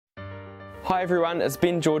Hi everyone, it's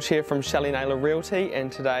Ben George here from Shelley Naylor Realty,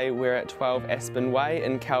 and today we're at 12 Aspen Way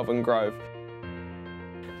in Kelvin Grove.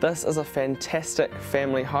 This is a fantastic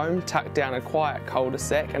family home tucked down a quiet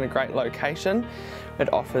cul-de-sac in a great location.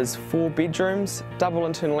 It offers 4 bedrooms, double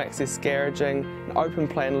internal access garaging, an open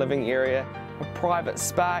plan living area, a private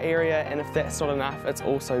spa area, and if that's not enough, it's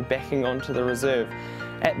also backing onto the reserve.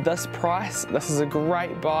 At this price, this is a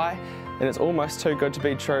great buy and it's almost too good to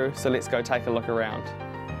be true, so let's go take a look around.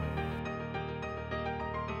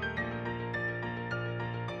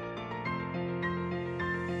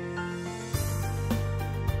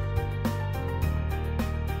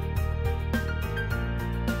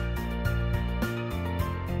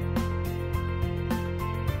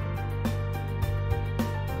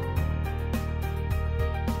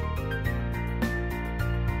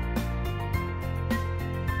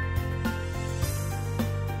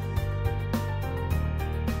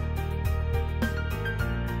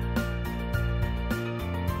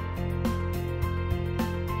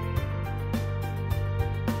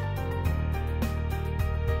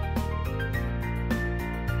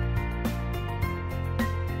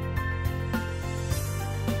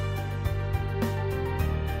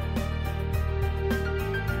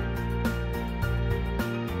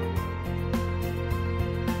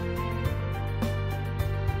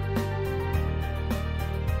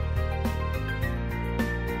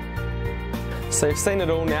 So you've seen it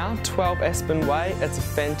all now, 12 Aspen Way. It's a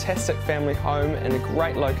fantastic family home in a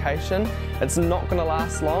great location. It's not going to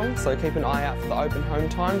last long, so keep an eye out for the open home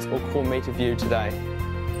times or call me to view today.